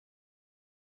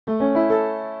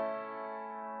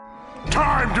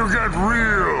time to get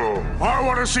real. I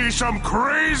want to see some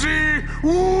crazy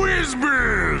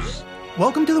WizBiz.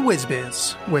 Welcome to the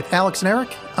WizBiz with Alexx and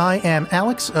Erik. I am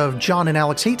Alex of John and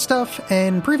Alex Hate Stuff,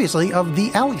 and previously of the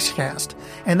Alexx Cast,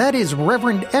 and that is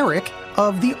Reverend Erik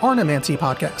of the Arnemancy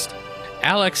podcast.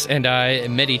 Alex and I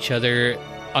met each other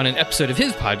on an episode of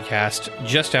his podcast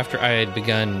just after I had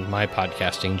begun my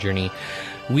podcasting journey.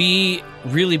 We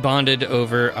really bonded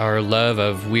over our love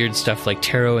of weird stuff like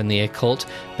tarot and the occult,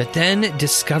 but then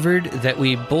discovered that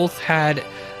we both had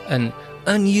an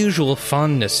unusual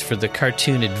fondness for the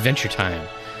cartoon Adventure Time.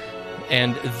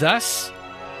 And thus,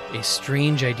 a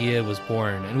strange idea was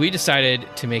born, and we decided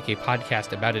to make a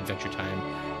podcast about Adventure Time,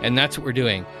 and that's what we're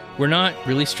doing. We're not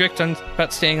really strict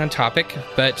about staying on topic,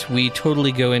 but we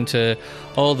totally go into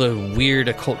all the weird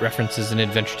occult references in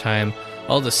Adventure Time,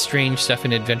 all the strange stuff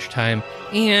in Adventure Time,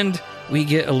 and we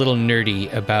get a little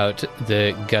nerdy about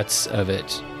the guts of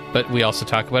it. But we also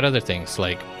talk about other things,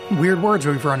 like weird words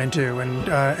we've run into, and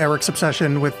Erik's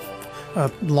obsession with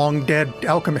a long-dead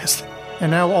alchemist.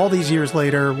 And now, all these years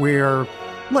later, we're,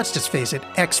 let's just face it,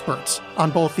 experts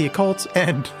on both the occult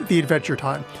and the Adventure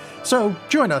Time. So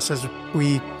join us as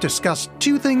we discuss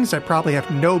two things that probably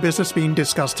have no business being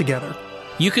discussed together.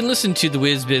 You can listen to the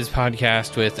WizBiz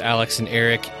podcast with Alexx and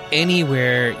Erik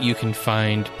anywhere you can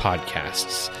find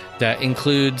podcasts. That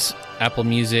includes Apple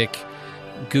Music,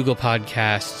 Google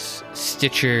Podcasts,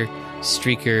 Stitcher,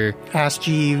 Streaker, Ask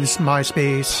Jeeves,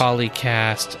 MySpace,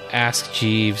 Polycast, Ask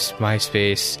Jeeves,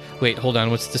 MySpace. Wait, hold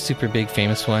on. What's the super big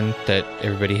famous one that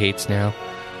everybody hates now?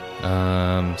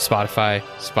 Spotify.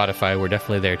 Spotify, we're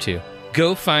definitely there too.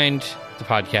 Go find the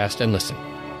podcast and listen.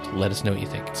 Let us know what you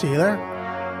think. See you there.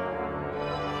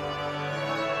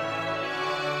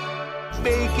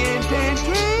 Bacon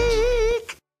pancakes.